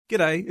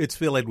G'day, it's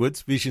Phil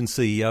Edwards, Vision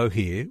CEO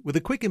here, with a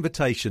quick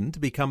invitation to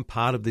become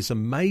part of this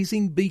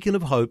amazing beacon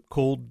of hope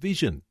called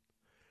Vision.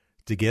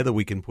 Together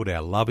we can put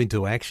our love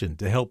into action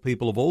to help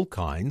people of all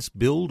kinds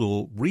build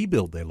or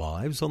rebuild their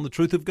lives on the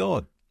truth of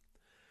God.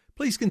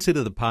 Please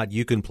consider the part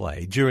you can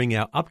play during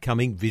our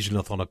upcoming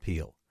Visionathon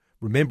appeal,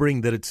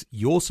 remembering that it's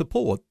your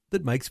support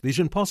that makes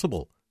Vision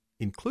possible,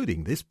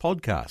 including this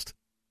podcast.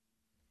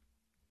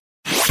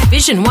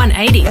 Vision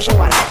 180.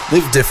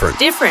 Live different.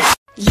 Different.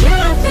 You don't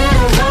feel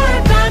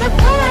worried about a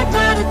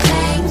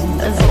thing.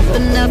 I've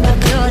opened up a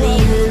door to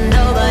you that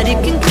nobody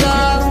can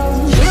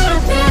close. You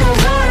don't feel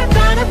worried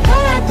about a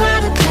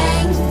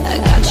thing. I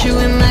got you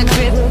in my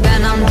grip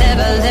and I'm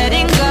never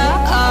letting go.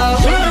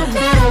 You don't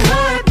feel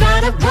worried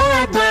about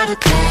a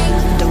thing.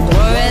 Don't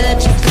worry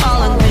that you're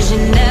falling 'cause you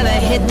never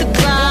hit the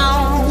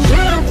ground. You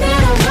don't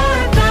feel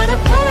worried about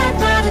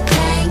a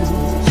thing.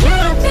 You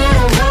don't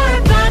feel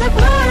worried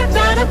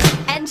about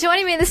a. And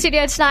joining me in the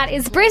studio tonight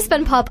is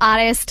Brisbane pop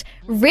artist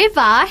River.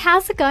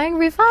 How's it going,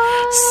 River?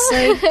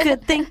 So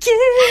good, thank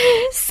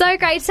you. So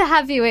great to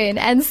have you in,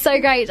 and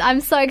so great. I'm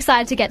so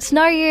excited to get to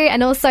know you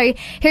and also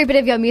hear a bit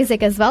of your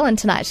music as well on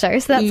tonight's show.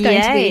 So that's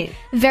going to be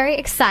very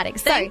exciting.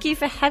 Thank you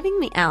for having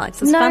me,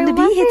 Alex. It's fun to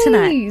be here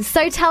tonight.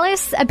 So tell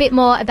us a bit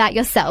more about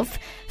yourself.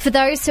 For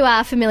those who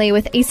are familiar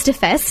with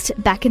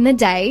Easterfest, back in the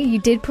day, you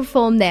did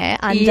perform there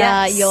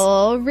under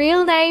your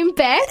real name,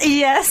 Beck.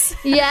 Yes.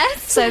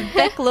 Yes. So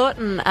Beck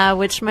Lawton,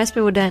 which most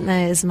people don't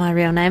know is my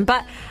real name,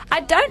 but I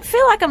don't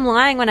feel like I'm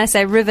lying when I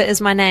say River is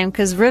my name,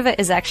 because River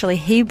is actually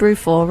Hebrew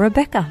for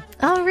Rebecca.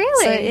 Oh,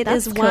 really? So it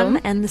That's is cool. one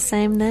and the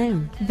same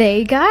name. There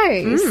you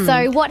go.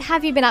 So what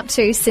have you been up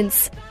to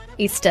since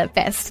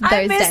Easterfest those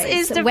I miss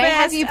days? Easterfest. Where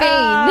have you been?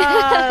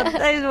 Oh,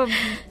 those were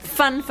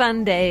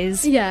fun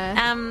days.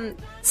 Yeah.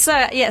 So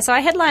I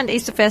headlined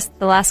Easterfest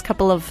the last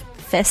couple of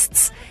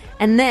fests,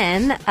 and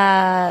then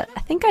I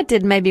think I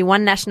did maybe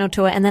one national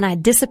tour, and then I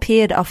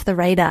disappeared off the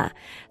radar.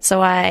 So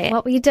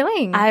What were you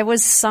doing? I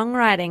was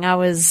songwriting. I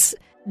was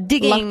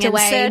digging Locked and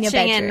away in your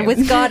searching bedroom. and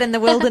with God in the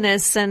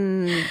wilderness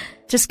and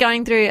just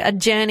going through a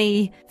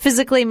journey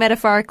physically,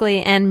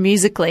 metaphorically, and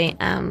musically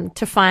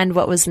to find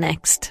what was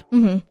next.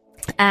 Mm-hmm.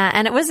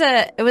 And it was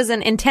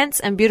an intense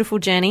and beautiful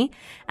journey.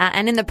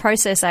 And in the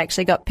process, I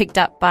actually got picked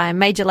up by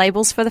major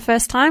labels for the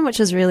first time, which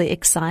was really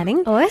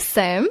exciting.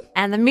 Awesome.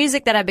 And the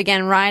music that I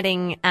began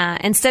writing,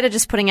 instead of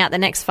just putting out the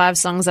next 5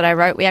 songs that I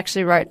wrote, we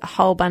actually wrote a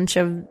whole bunch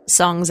of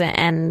songs,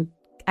 and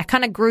I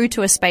kind of grew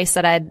to a space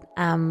that I'd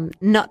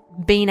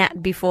not been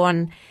at before,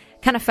 and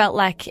kind of felt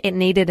like it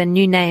needed a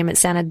new name. It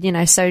sounded,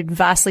 so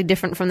vastly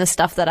different from the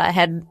stuff that I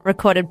had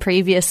recorded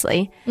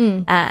previously.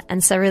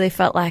 And so really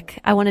felt like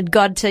I wanted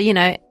God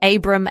to,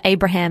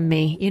 Abraham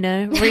me,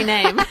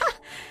 rename.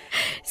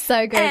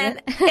 So good.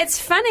 And it's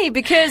funny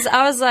because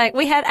I was like,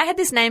 I had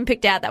this name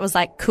picked out that was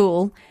like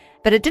cool,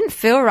 but it didn't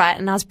feel right.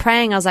 And I was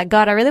praying, I was like,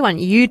 God, I really want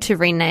you to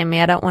rename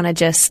me. I don't want to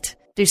just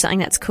do something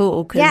that's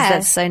cool because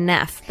that's so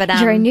naff. But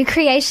You're a new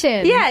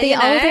creation. Yeah, the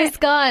old is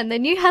gone, the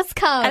new has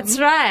come. That's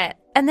right.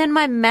 And then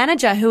my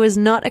manager, who is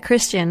not a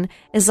Christian,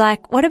 is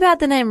like, what about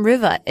the name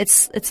River?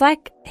 It's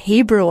like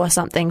Hebrew or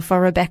something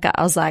for Rebecca.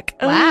 I was like,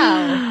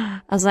 Wow.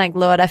 I was like,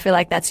 Lord, I feel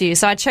like that's you.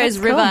 So I chose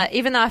That's River, cool.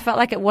 even though I felt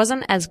like it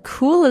wasn't as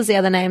cool as the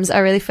other names. I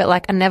really felt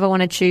like I never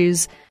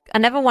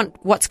want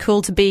what's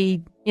cool to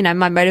be,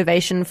 my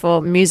motivation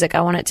for music.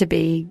 I want it to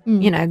be,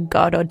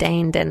 God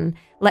ordained and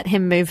let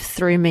him move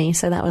through me.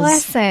 So that was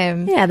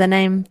Awesome.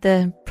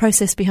 the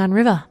process behind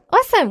River.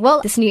 Awesome.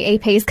 Well, this new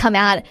EP's come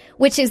out,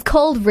 which is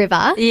called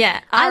River. Yeah,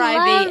 I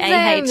love R-I-V-A-H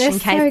them. in They're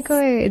case so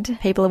good.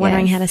 people are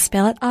wondering Yes. how to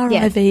spell it.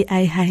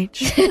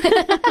 R-I-V-A-H.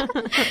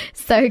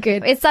 So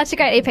good. It's such a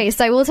great EP,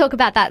 so we'll talk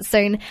about that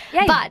soon.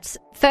 Yay. But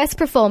first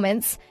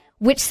performance,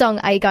 which song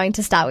are you going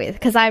to start with?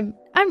 Because I'm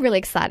really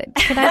excited.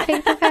 Can I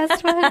pick the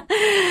first one?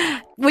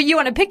 Well, you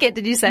want to pick it,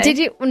 did you say? Did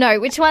you? No,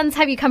 which ones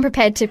have you come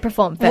prepared to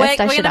perform first? We're I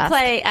going should to ask.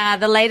 play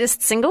the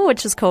latest single,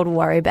 which is called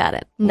Worry About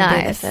It. We'll do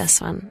the Nice.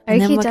 first one.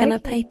 And then we're going to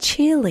play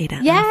Cheerleader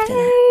after Yay!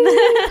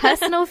 that.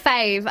 Personal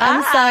fave.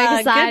 I'm so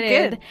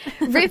excited.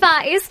 good. River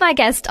is my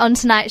guest on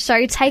tonight's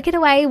show. Take it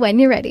away when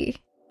you're ready.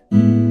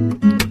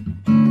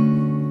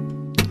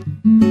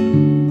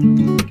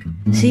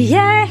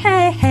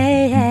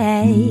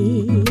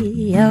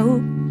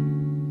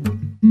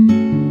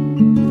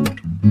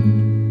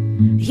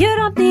 You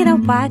don't need a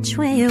watch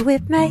when you're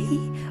with me.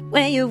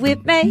 When you're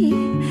with me,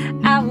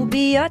 I will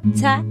be your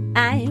time.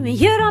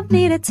 You don't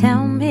need to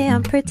tell me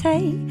I'm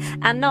pretty.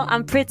 I know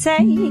I'm pretty,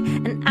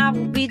 and I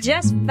will be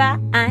just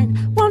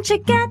fine. Won't you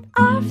get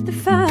off the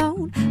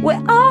phone?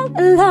 We're all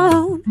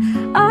alone.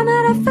 All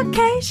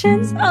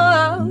notifications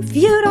off.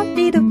 You don't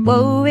need to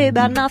worry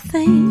about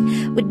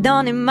nothing. We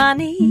don't need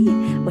money.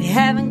 We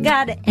haven't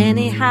got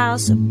any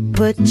house, so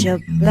put your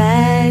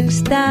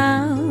bags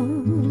down.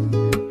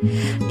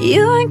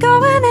 You ain't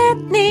going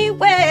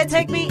anywhere.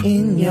 Take me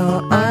in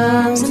your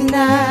arms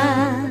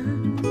tonight.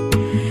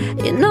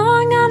 You know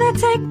I'm gonna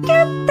take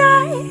you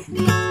there.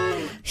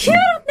 You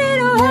don't need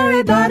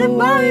to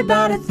worry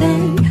about a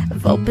thing.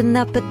 I've opened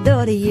up a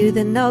door to you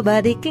that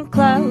nobody can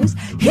close.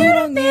 You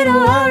don't need to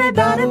worry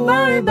about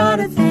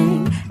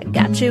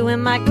got you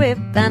in my grip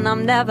and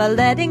I'm never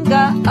letting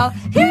go.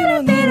 You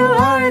don't need to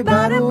worry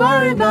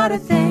about a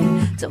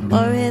thing. Don't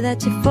worry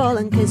that you're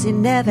falling cause you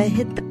never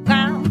hit the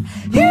ground.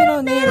 You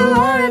don't need to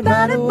worry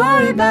about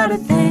a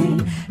thing.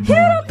 You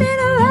don't need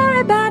to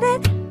worry about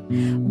it.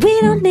 We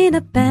don't need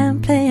a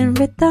band playing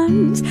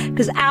rhythms,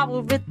 cause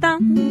our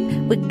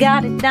rhythm, we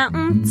got it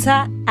down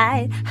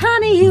tight.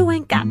 Honey, you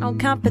ain't got no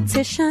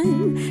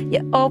competition.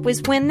 You're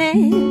always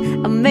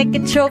winning. I'll make a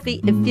trophy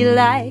if you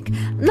like.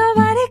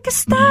 Nobody can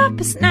stop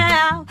us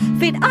now.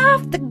 Feet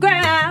off the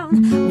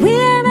ground.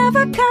 We're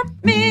never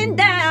coming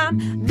down.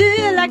 Do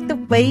you like the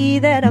way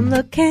that I'm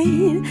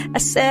looking? I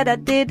said I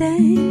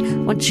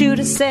didn't want you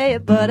to say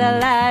it, but I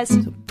lied.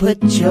 So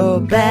put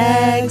your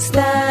bags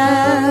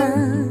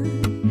down.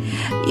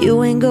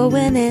 You ain't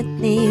going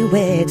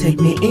anywhere. Take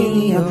me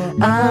in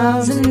your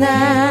arms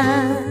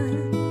tonight.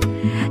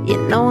 You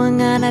know I'm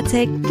gonna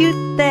take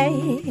you there.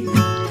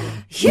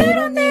 You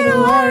don't need to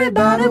worry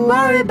about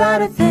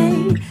a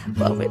thing.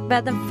 Worry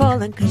about them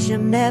falling cause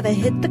you'll never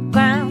hit the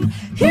ground.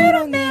 You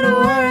don't need to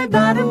worry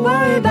about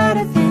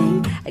a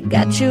thing. I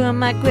got you in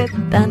my grip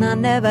and I'll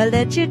never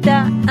let you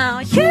down.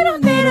 You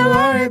don't need to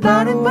worry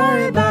about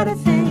a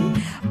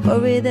thing.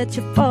 Worry that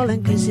you're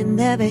falling cause you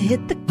never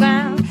hit the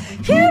ground.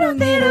 You don't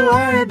need to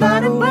worry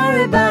about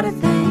a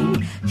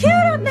thing. You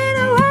don't need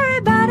to worry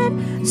about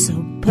it.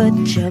 So put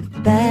your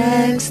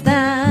bags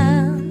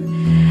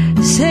down.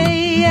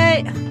 Say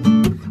yeah.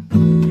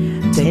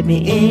 Take me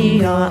in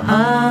your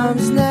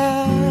arms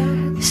now.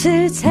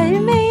 So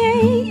take me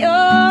in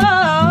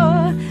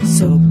your.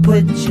 So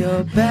put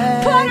your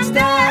bags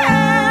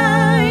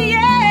down.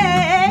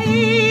 Yeah.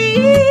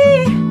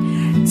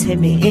 Take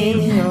me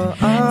in your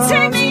arms.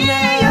 Take me in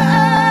your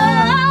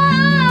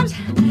arms.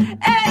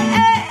 Hey,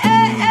 hey,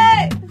 hey,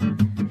 hey.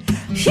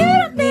 You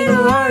don't need to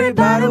worry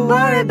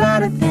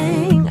about a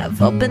thing. I've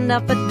opened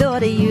up a door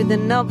to you that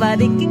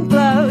nobody can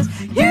close.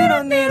 You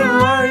don't need to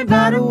worry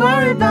about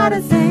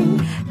a thing.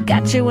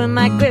 Got you in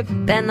my grip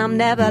and I'm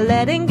never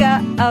letting go.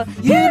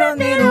 You don't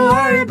need to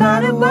worry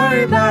about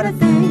a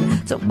thing.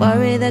 Don't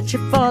worry that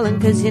you're falling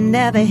cause you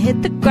never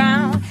hit the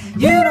ground.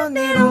 You don't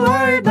need to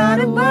worry about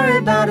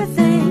a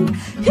thing.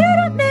 You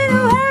don't need to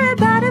worry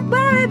about it.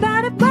 Woo!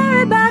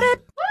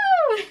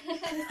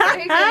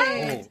 Very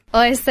good.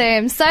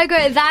 Awesome. So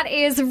good. That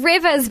is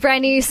River's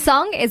brand new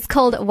song. It's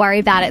called Worry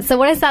About It. So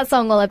what is that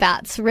song all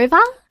about, River?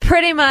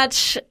 Pretty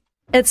much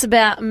it's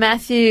about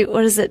Matthew,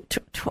 what is it?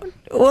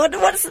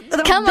 What's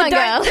the, Come on,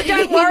 girl. The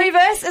don't worry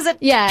verse? Is it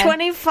Yeah.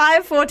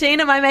 25:14?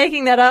 Am I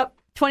making that up?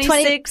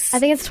 26? I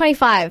think it's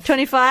 25.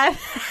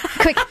 25?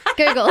 Quick,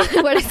 Google.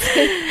 What is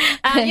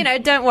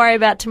it? Don't worry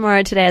about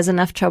tomorrow. Today has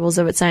enough troubles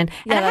of its own.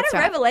 Yeah, and I had that's a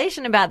right.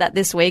 revelation about that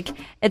this week.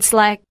 It's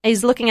like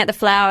he's looking at the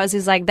flowers.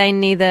 He's like, they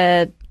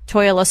neither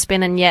toil or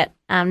spin, and yet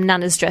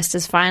none is dressed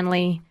as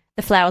finely.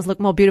 The flowers look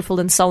more beautiful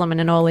than Solomon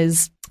in all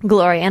his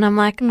glory. And I'm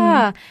like,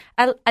 I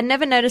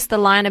never noticed the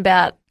line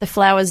about the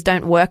flowers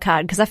don't work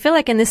hard, because I feel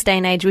like in this day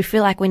and age we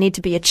feel like we need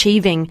to be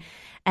achieving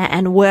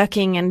and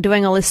working and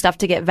doing all this stuff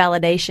to get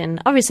validation.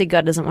 Obviously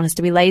God doesn't want us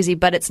to be lazy,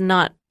 but it's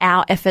not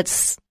our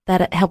efforts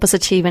that help us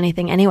achieve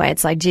anything anyway.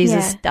 It's like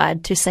Jesus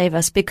died to save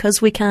us because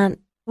we can't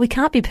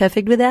be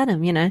perfect without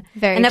him, you know.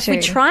 Very and true. if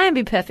we try and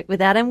be perfect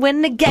without him, we're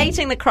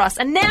negating the cross.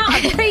 And now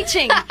I'm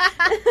preaching.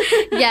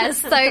 Yes,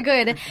 so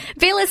good.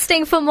 Be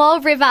listening for more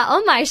River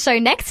on my show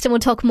next, and we'll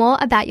talk more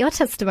about your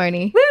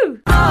testimony. Woo!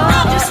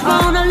 I just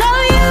wanna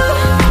love you.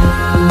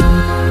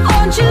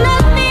 Won't you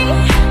love me?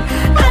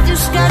 I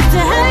just got to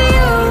have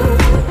you.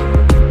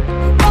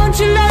 Won't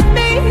you love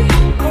me?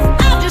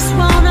 I just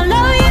wanna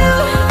love you.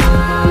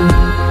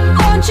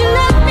 Won't you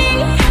love me?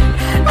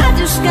 I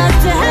just got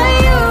to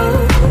have you.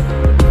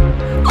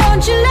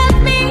 Won't you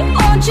love me?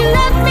 Won't you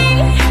love me?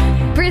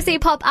 Brizzy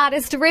pop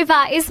artist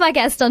River is my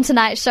guest on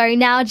tonight's show.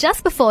 Now,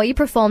 just before you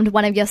performed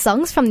one of your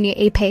songs from the new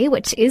EP,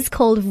 which is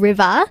called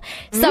River.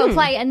 So we'll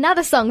play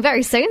another song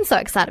very soon. So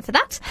excited for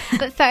that.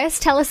 But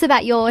first, tell us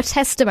about your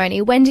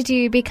testimony. When did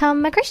you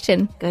become a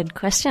Christian? Good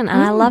question.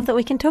 And I love that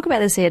we can talk about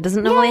this here. It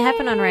doesn't normally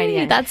happen on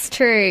radio. That's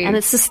true. And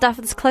it's the stuff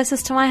that's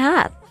closest to my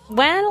heart.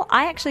 Well,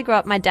 I actually grew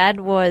up, my dad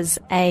was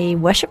a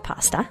worship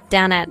pastor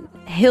down at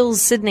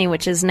Hills, Sydney,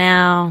 which is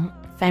now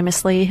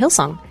famously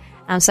Hillsong.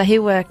 So he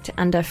worked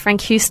under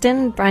Frank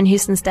Houston, Brian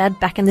Houston's dad,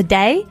 back in the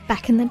day.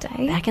 Back in the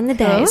day. Back in the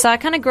day. Cool. So I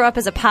kind of grew up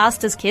as a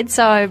pastor's kid,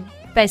 so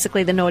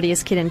basically the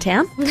naughtiest kid in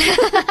town.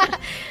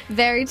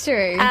 Very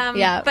true.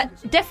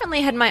 But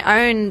definitely had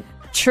my own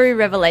true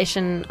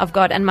revelation of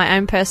God and my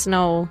own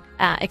personal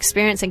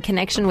experience and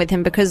connection with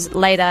him, because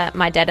later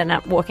my dad ended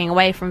up walking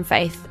away from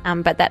faith,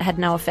 but that had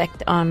no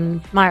effect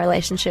on my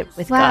relationship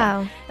with God.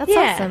 Wow, that's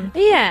awesome.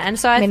 Yeah, and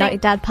so I think... not your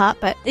dad part,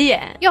 but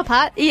yeah, your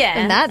part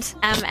yeah. in that.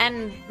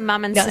 And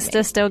mum and Got sister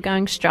me. still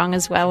going strong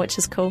as well, which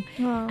is cool.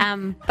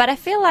 But I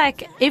feel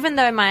like even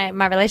though my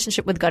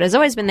relationship with God has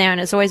always been there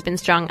and it's always been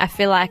strong, I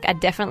feel like I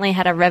definitely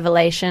had a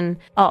revelation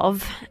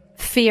of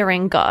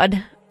fearing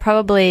God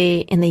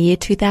probably in the year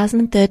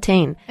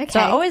 2013. Okay.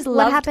 So I always What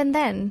loved... happened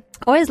then?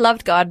 Always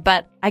loved God,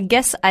 but I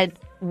guess I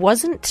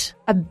wasn't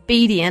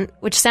obedient,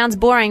 which sounds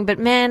boring, but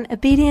man,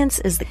 obedience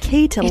is the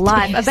key to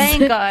life.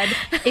 Obeying God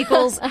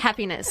equals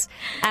happiness.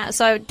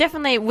 So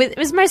definitely, it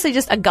was mostly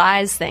just a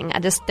guy's thing. I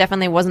just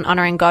definitely wasn't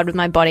honoring God with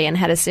my body and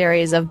had a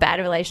series of bad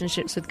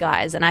relationships with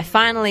guys. And I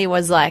finally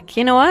was like,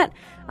 you know what?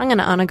 I'm going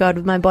to honor God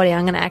with my body.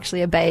 I'm going to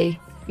actually obey,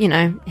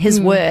 his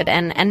word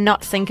and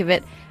not think of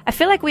it. I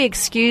feel like we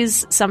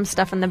excuse some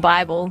stuff in the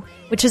Bible,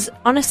 which is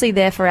honestly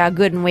there for our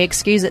good, and we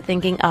excuse it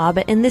thinking,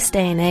 but in this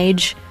day and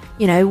age,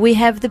 we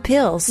have the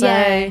pill. So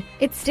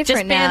it's different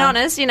just being now.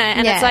 honest,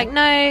 and it's like,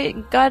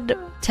 no, God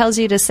tells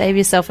you to save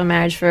yourself a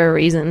marriage for a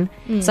reason.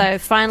 So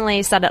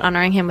finally started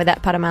honoring him with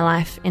that part of my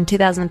life in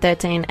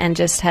 2013 and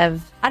just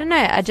have, I don't know,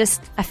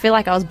 I feel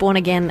like I was born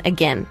again and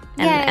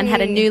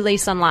had a new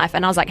lease on life,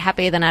 and I was like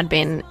happier than I'd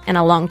been in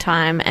a long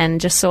time and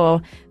just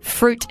saw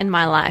fruit in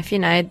my life,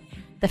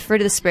 the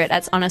fruit of the Spirit.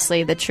 That's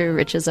honestly the true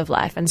riches of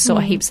life, and saw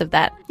heaps of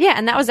that. Yeah,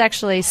 and that was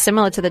actually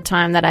similar to the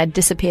time that I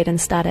disappeared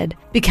and started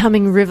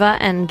becoming River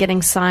and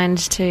getting signed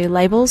to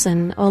labels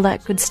and all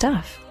that good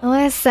stuff.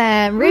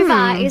 Awesome.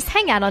 River is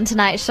Hang Out on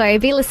tonight's show.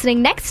 Be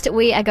listening next.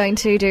 We are going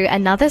to do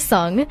another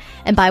song.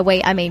 And by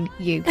we, I mean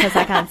you, because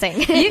I can't sing.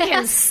 You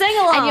can sing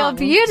along. And your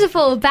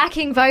beautiful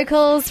backing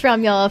vocals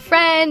from your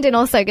friend and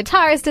also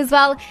guitarist as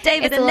well.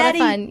 David it's and a lot Natty.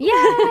 of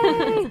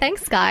fun. Yay.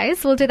 Thanks,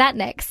 guys. We'll do that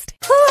next.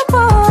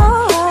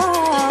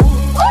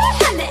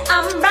 Honey,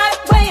 I'm right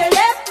where you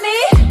left me,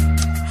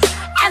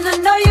 and I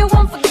know you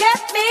won't forget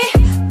me.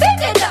 Pick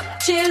it up,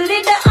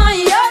 cheerleader on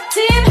your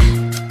team.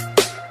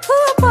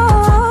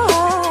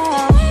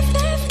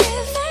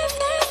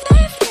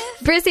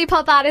 Brizzy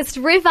pop artist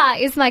River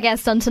is my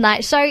guest on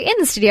tonight's show in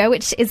the studio,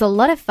 which is a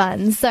lot of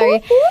fun. So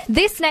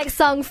this next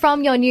song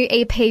from your new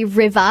EP,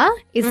 River,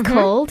 is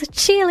called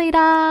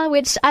Cheerleader,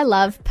 which I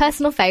love.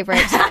 Personal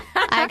favourite.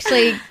 I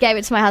actually gave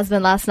it to my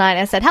husband last night.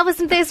 I said, "Have a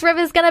listen to this.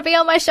 River's going to be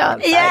on my show."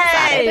 I'm so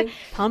excited.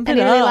 Pump and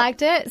it he really up.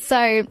 liked it.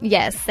 So,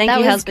 yes, Thank that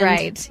you, was husband.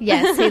 great.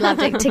 Yes, he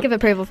loved it. Tick of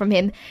approval from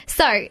him.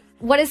 So,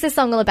 what is this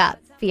song all about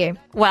for you?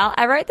 Well,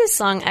 I wrote this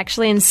song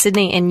actually in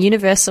Sydney in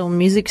Universal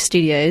Music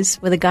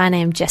Studios with a guy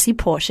named Jesse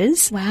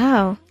Porsches.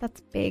 Wow, that's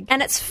big.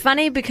 And it's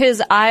funny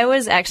because I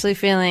was actually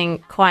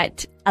feeling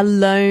quite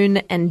alone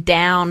and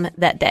down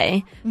that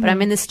day. But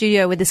I'm in the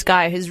studio with this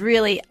guy who's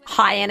really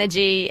high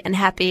energy and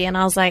happy. And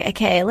I was like,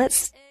 okay,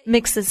 let's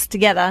mix this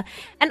together.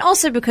 And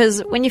also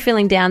because when you're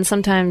feeling down,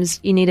 sometimes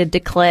you need to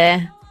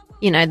declare,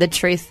 the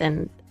truth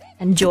and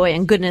joy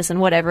and goodness and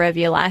whatever of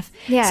your life.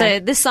 Yeah. So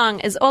this song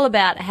is all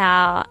about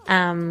how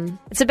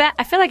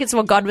I feel like it's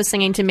what God was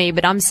singing to me,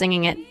 but I'm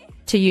singing it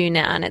to you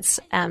now, and it's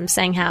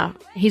saying how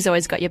he's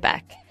always got your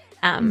back,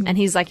 and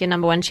he's like your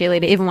number one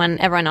cheerleader, even when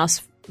everyone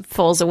else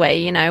falls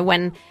away.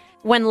 When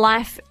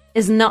life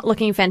is not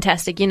looking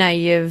fantastic,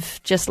 you've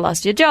just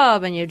lost your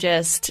job and you've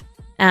just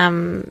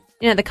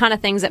the kind of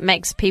things that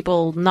makes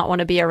people not want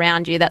to be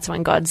around you. That's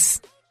when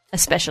God's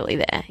especially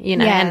there,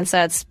 and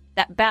so it's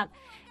about.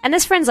 And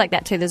there's friends like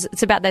that too.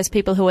 It's about those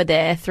people who are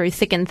there through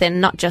thick and thin,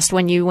 not just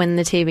when you win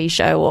the TV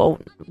show or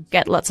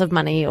get lots of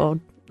money or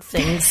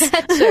things.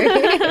 True.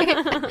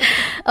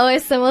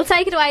 Awesome. Well,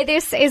 take it away.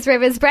 This is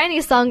River's brand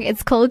new song.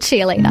 It's called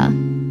Cheerleader.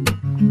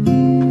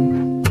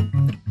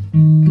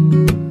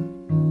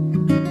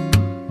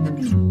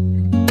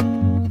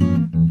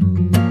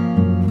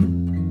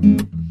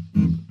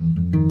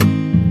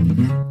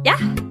 Yeah,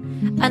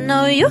 I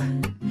know you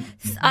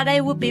thought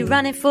I would be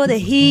running for the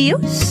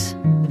hills.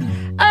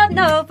 Oh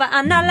no, but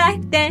I'm not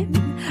like them.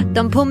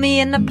 Don't put me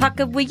in the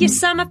pocket with your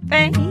summer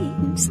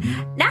frames.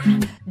 Nah,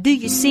 do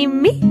you see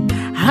me?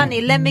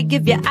 Honey, let me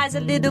give your eyes a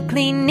little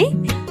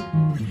cleaning.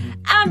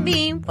 I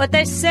mean what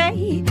they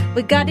say.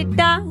 We got it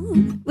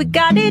down. We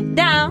got it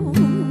down.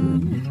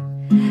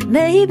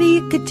 Maybe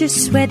you could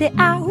just sweat it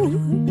out.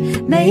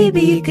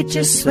 Maybe you could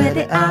just sweat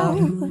it out.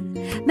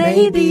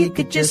 Maybe you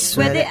could just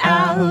sweat it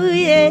out,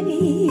 yeah.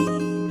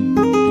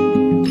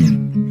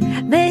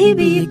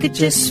 Maybe you could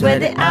just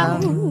sweat it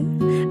out.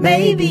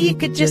 Maybe you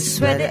could just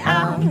sweat it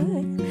out.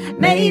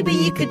 Maybe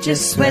you could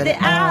just sweat it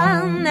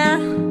out now.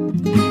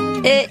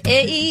 Hey,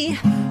 hey.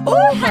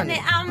 Oh, honey,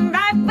 I'm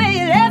right where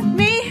you left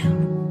me.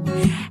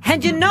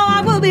 And you know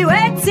I will be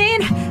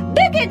waiting.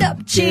 Pick it up,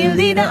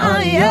 cheerleader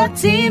on your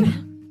team.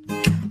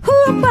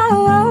 Ooh, whoa,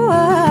 whoa,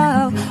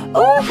 whoa.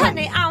 Oh,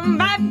 honey, I'm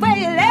right where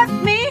you left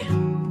me.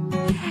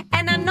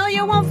 And I know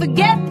you won't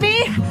forget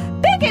me.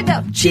 Pick it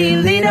up,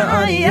 cheerleader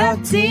on your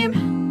team.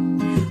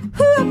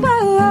 Ooh,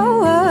 whoa,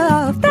 whoa,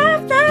 whoa.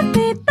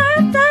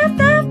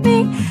 Love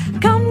me.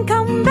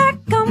 Come back,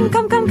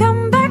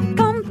 come back,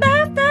 come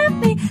back, love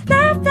me,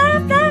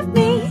 love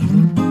me.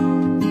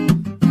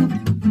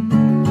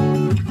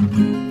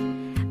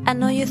 I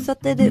know you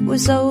thought that it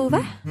was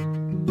over.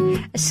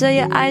 I saw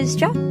your eyes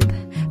drop,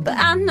 but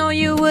I know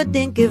you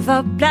wouldn't give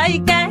up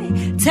like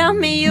that. Tell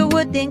me you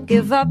wouldn't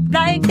give up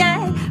like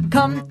that.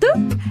 Come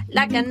through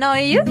like I know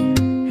you.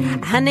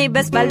 Honey,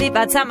 best believe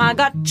by the time I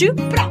got you.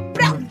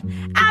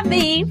 I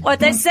mean what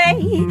they say.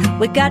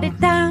 We got it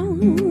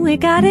down, we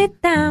got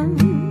it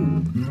down.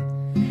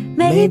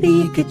 Maybe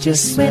you could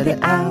just sweat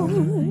it out.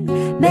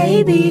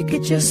 Maybe you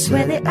could just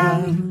sweat it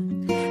out.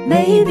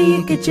 Maybe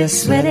you could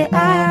just sweat it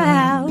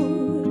out.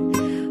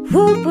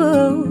 Woo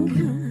woo.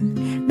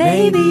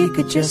 Maybe you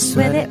could just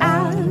sweat it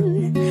out.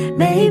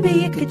 Maybe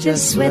you could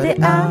just sweat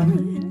it out.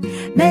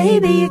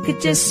 Maybe you could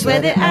just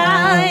sweat it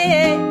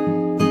out.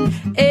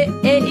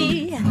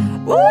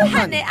 Ooh,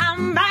 honey,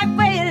 I'm right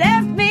where you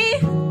left me,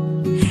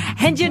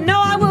 and you know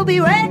I will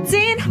be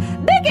waiting.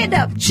 Pick it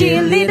up,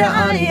 cheerleader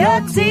on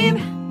your team.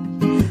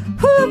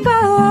 Ooh, oh,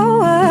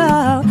 oh,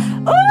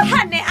 oh. Ooh,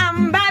 honey,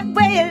 I'm right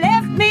where you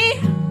left me,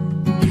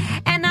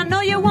 and I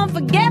know you won't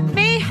forget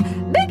me.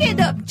 Pick it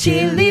up,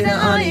 cheerleader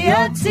on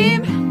your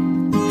team.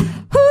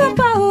 Ooh, oh,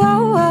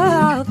 oh,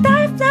 oh.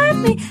 Love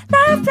me,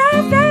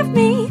 love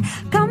me.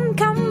 Come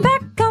back, come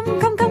back, come.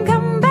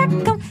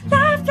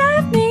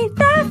 Love me,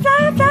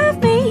 love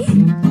me.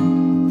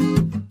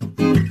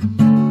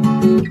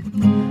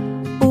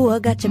 Ooh, I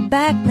got your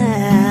back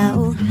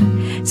now.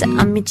 So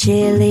I'm your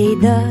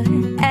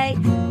cheerleader, hey.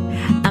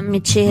 I'm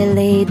your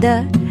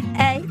cheerleader,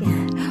 hey.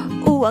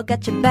 Ooh, I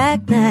got your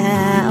back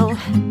now.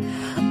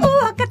 Ooh,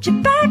 I got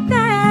your back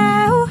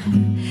now.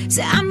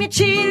 So I'm your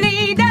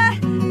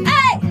cheerleader,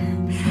 hey.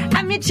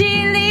 I'm your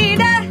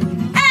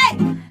cheerleader, hey.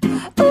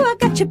 Ooh, I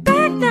got your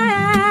back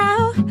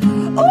now.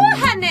 Ooh,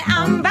 honey,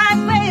 I'm right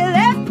where you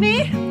left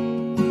me,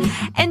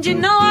 and you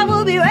know I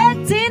will be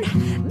waiting.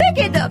 Pick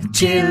it up,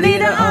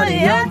 cheerleader on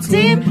your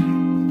team.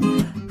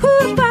 Ooh,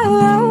 oh,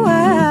 oh,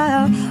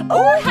 oh.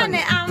 Ooh,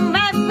 honey, I'm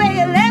right where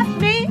you left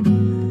me,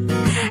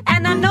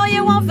 and I know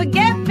you won't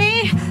forget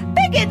me.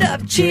 Pick it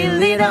up,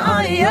 cheerleader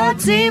on your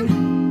team.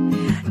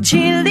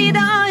 Cheerleader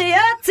on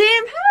your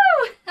team.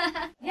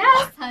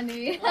 Yes,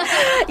 honey.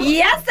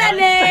 Yes,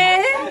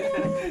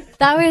 honey.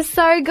 That was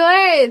so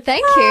good.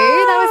 Thank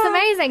you. That was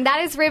amazing.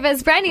 That is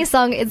River's brand new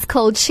song. It's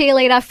called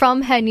Cheerleader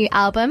from her new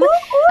album,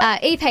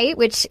 EP,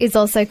 which is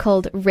also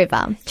called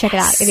River. Check it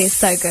out. It is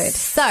so good.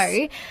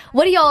 So,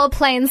 what are your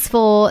plans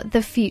for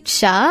the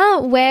future?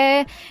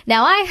 Now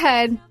I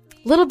heard,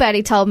 little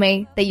birdie told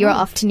me that you're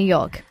off to New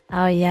York.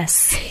 Oh,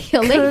 yes.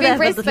 You're leaving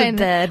Clever little Brisbane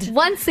bird.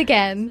 once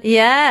again.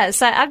 Yeah,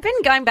 so I've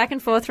been going back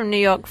and forth from New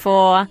York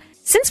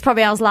since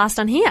probably I was last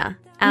on here.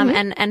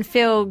 And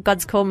feel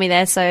God's called me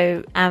there.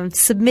 So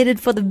submitted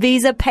for the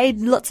visa,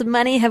 paid lots of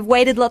money, have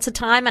waited lots of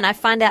time, and I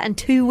find out in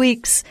 2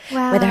 weeks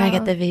whether I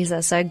get the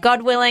visa. So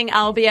God willing,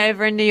 I'll be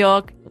over in New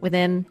York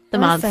within the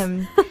month.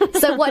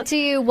 So what do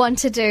you want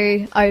to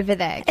do over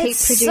there? Keep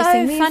It's producing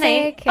so music?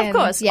 funny. And, of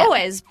course, yeah.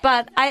 always.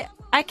 But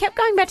I kept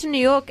going back to New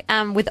York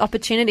with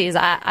opportunities.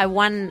 I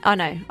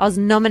was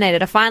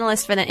nominated, a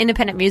finalist for the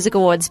Independent Music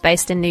Awards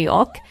based in New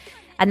York.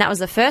 And that was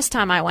the first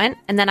time I went.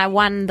 And then I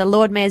won the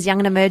Lord Mayor's Young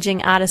and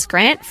Emerging Artist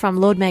Grant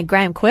from Lord Mayor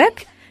Graham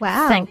Quirk.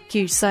 Wow. Thank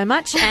you so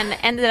much. And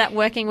ended up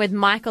working with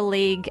Michael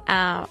League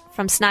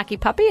from Snarky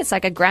Puppy. It's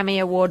like a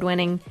Grammy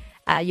Award-winning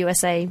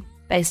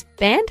USA-based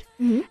band.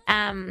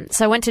 Mm-hmm.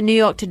 So I went to New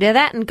York to do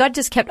that. And God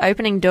just kept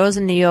opening doors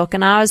in New York.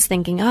 And I was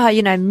thinking,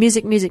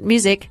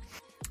 music.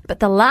 But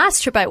the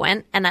last trip I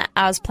went, and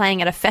I was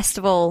playing at a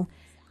festival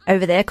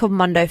over there called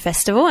Mondo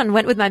Festival, and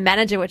went with my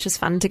manager, which was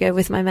fun to go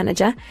with my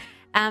manager.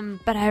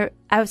 But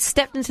I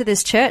stepped into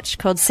this church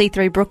called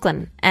C3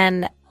 Brooklyn,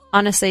 and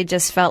honestly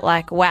just felt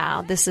like,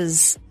 wow, this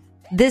is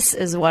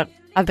what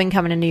I've been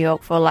coming to New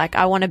York for. Like,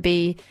 I want to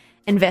be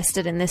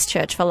invested in this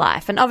church for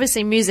life. And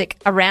obviously music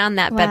around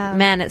that, but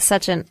man, it's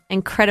such an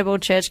incredible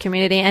church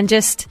community. And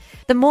just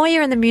the more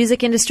you're in the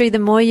music industry, the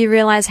more you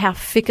realize how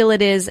fickle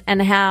it is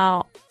and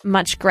how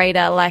much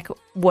greater like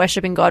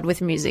worshiping God with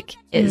music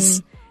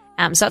is.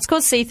 So it's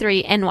called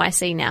C3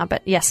 NYC now,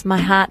 but yes, my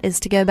heart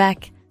is to go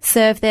back,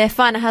 serve there,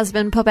 find a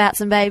husband, pop out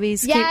some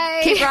babies,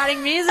 keep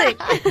writing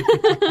music.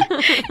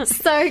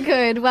 So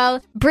good.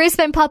 Well,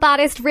 Brisbane pop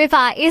artist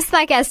River is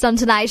my guest on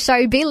tonight's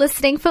show. Be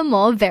listening for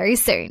more very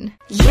soon.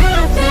 You don't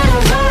gotta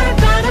worry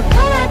about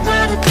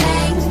a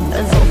thing.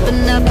 Let's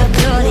open up a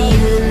door to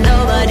you that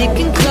nobody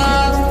can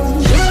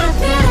close. You don't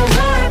gotta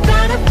worry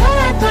about a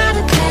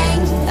thing.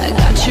 I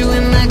got you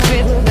in my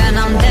grip and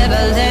I'm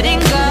never letting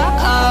go.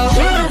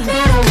 You don't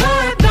gotta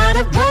worry about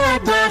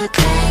a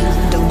thing.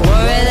 Don't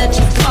worry that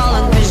you're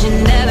falling, 'cause you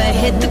never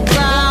hit the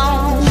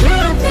ground. You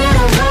don't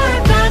gotta worry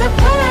about a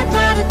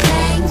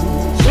thing.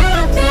 You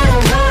don't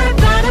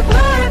gotta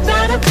worry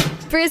about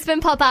a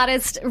Brisbane pop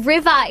artist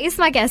River is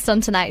my guest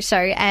on tonight's show.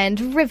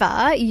 And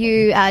River,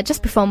 you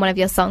just performed one of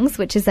your songs,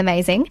 which is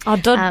amazing. Oh,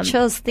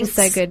 cheers. It's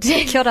so good.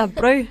 Kia ora,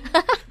 bro.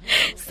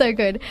 So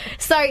good.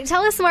 So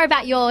tell us more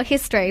about your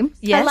history.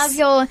 Yes. I love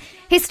your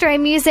history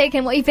in music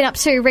and what you've been up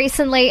to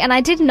recently. And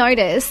I did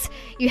notice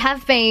you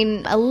have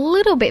been a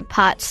little bit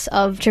part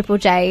of Triple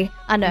J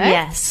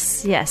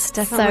Unearthed. Yes,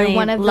 definitely. So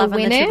one of the loving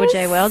winners. the Triple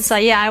J world. So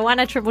yeah, I won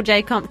a Triple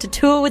J comp to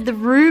tour with the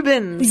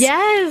Rubens.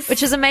 Yes.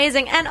 Which is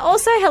amazing and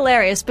also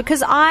hilarious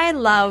because I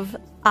love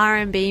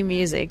R&B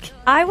music.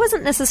 I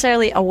wasn't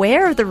necessarily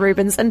aware of the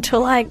Rubens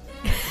until that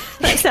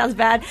sounds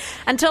bad,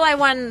 until I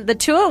won the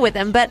tour with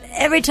them. But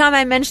every time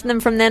I mentioned them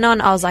from then on,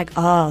 I was like,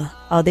 oh,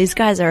 these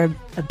guys are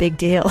a big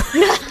deal.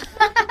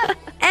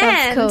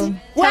 That's cool.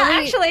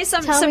 Actually,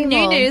 some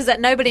new news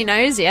that nobody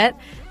knows yet.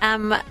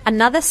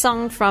 Another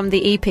song from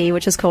the EP,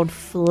 which is called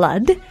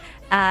Flood,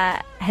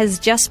 has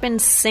just been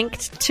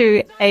synced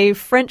to a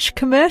French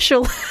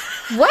commercial.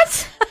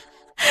 What?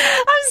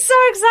 I'm so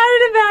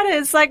excited about it.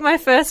 It's like my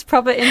first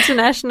proper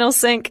international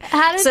sync.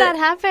 How did that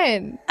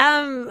happen?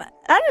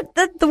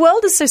 The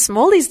world is so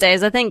small these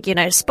days. I think,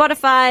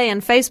 Spotify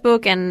and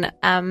Facebook and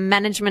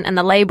management and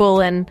the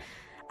label, and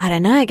I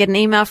don't know, I get an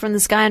email from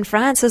this guy in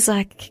France. It's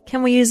like,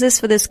 can we use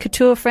this for this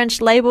couture French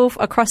label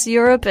across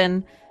Europe?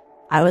 And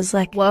I was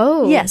like,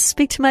 whoa. Yes,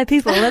 speak to my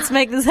people. Let's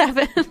make this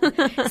happen.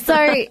 So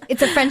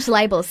it's a French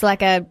label. So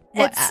like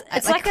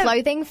it's like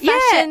clothing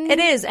fashion. Yeah, it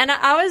is. And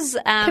I was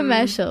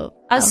commercial.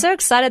 I was so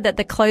excited that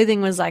the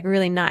clothing was like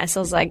really nice. I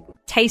was like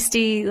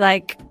tasty,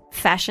 like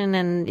fashion,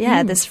 and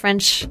this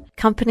French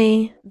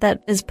company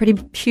that is pretty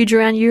huge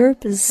around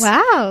Europe is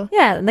wow.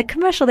 Yeah, and the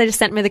commercial, they just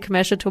sent me the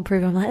commercial to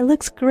approve. I'm like, it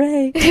looks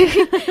great.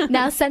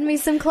 Now send me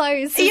some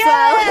clothes as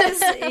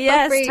yes, well.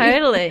 Yes,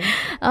 totally.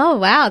 Oh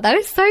wow, that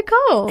is so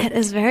cool. It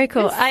is very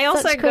cool. I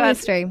also such cool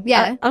history.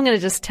 Yeah, I'm going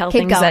to just tell Keep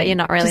things going. that you're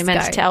not really Just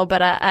meant go. to tell,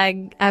 but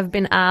I've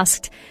been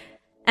asked,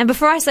 and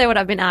before I say what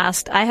I've been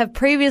asked, I have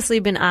previously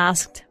been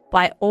asked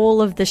by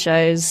all of the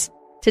shows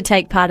to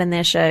take part in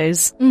their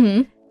shows.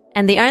 Mm-hmm.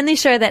 And the only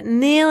show that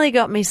nearly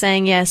got me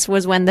saying yes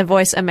was when The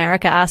Voice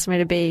America asked me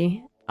to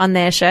be on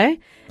their show.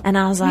 And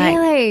I was like,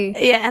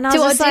 really? Yeah. And I to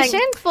was just audition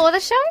like, for the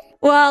show?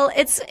 well,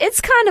 it's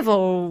kind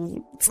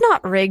of it's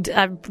not rigged.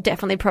 I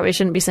definitely probably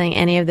shouldn't be saying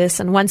any of this.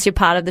 And once you're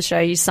part of the show,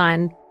 you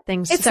sign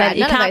things It's to say all right. that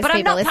you None of can't. those But I'm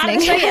people not part of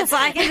the show listening. yet, so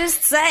I can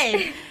just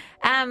say.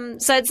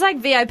 So it's like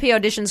VIP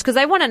auditions because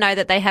they want to know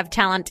that they have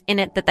talent in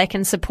it that they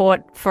can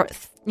support for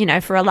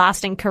a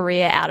lasting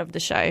career out of the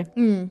show.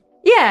 Mm.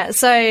 Yeah,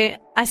 so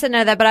I said no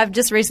to that, but I've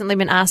just recently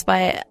been asked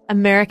by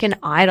American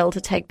Idol to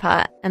take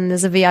part, and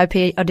there's a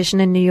VIP audition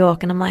in New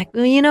York, and I'm like,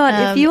 well, you know what,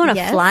 if you want to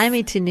yes. fly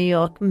me to New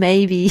York,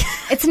 maybe.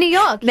 It's New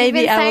York. Maybe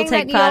You've been I will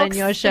saying take that part in New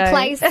your York's show. the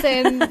place,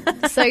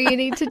 and so you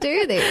need to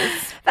do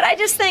this. But I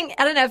just think,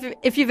 I don't know,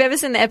 if you've ever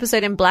seen the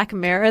episode in Black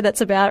Mirror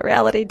that's about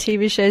reality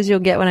TV shows, you'll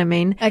get what I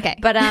mean. Okay.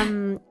 But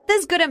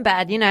there's good and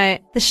bad,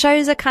 the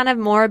shows are kind of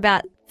more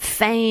about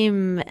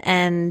fame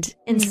and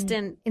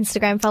instant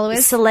Instagram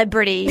followers.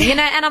 celebrity, and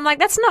I'm like,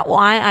 that's not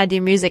why I do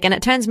music. And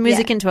it turns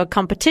music into a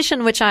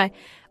competition, which I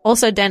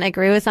also don't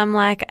agree with. I'm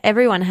like,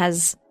 everyone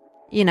has,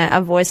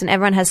 a voice and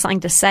everyone has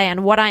something to say.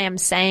 And what I am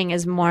saying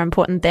is more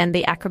important than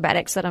the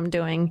acrobatics that I'm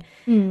doing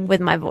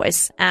with my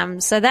voice.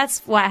 So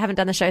that's why I haven't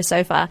done the show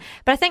so far.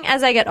 But I think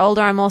as I get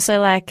older, I'm also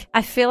like,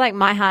 I feel like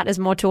my heart is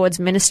more towards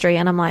ministry.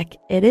 And I'm like,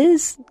 it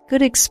is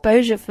good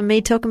exposure for me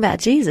talking about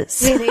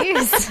Jesus. It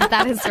is.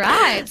 That is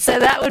right. So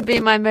that would be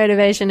my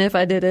motivation if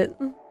I did it.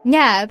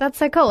 Yeah, that's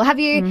so cool. Have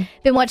you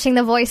been watching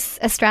The Voice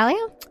Australia?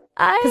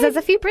 Because there's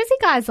a few Brizzy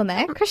guys on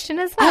there. Christian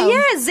as well. Oh,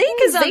 yeah,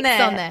 Zeke is on Zeke's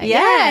there. on there.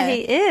 Yeah,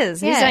 he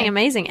is. He's Yeah. doing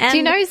amazing. And Do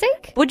you know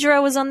Zeke?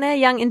 Woodrow was on there,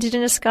 young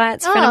Indigenous guy.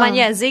 It's a friend of mine.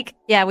 Yeah, Zeke.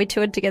 Yeah, we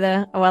toured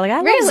together a while ago. I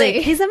love Really?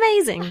 Zeke. He's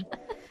amazing.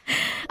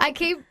 I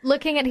keep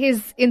looking at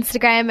his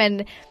Instagram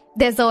and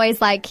there's always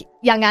like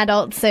young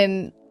adults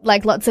and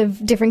like lots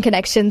of different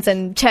connections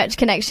and church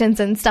connections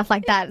and stuff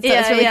like that. So Yeah,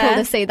 it's really yeah. cool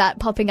to see that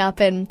popping up,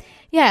 and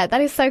yeah, that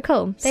is so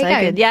cool. There So you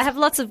go. good. Yeah, I have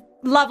lots of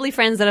lovely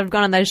friends that have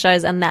gone on those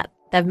shows and that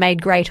they've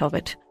made great of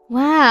it.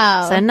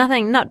 Wow. So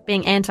not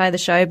being anti the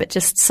show, but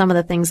just some of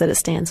the things that it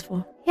stands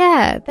for.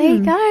 yeah, there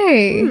you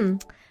go.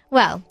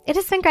 Well, it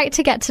has been great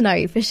to get to know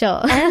you for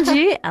sure. And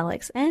you,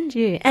 Alex, and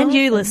you, and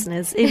you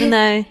listeners, even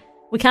though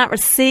we can't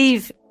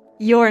receive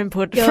your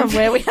input from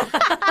where we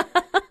are.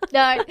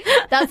 No,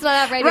 that's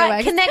not how radio Right,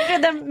 works.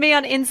 connect with me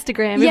on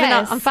Instagram. Even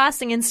Yes. though I'm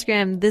fasting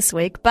Instagram this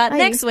week, but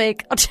next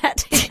week I'll chat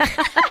to you.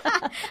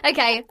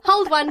 Okay,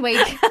 hold 1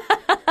 week.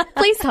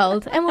 Please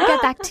hold, and we'll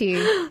get back to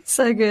you.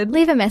 So good.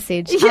 Leave a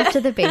message after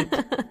the beep.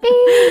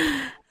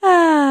 Beep.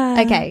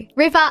 Okay,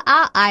 River,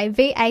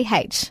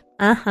 RIVAH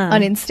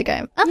on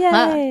Instagram.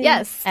 Yay.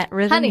 Yes. At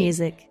Rhythm Honey.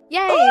 Music. Yay,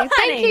 Ooh,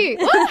 thank honey. you.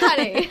 Ooh,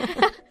 honey.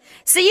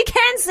 So you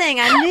can sing.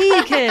 I knew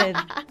you could.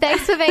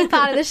 Thanks for being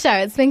part of the show.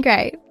 It's been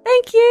great.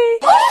 Thank you.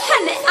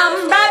 Honey,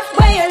 I'm right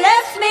where you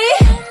left me,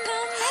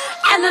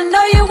 and I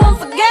know you won't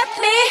forget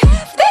me.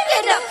 Pick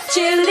it up,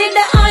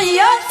 cheerleader on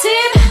your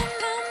team,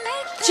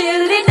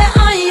 cheerleader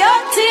on your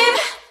team.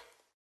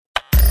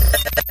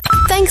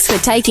 Thanks for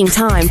taking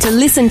time to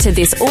listen to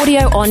this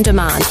audio on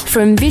demand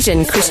from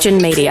Vision Christian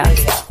Media.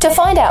 To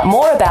find out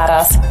more about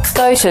us,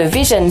 go to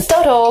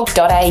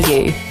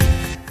vision.org.au.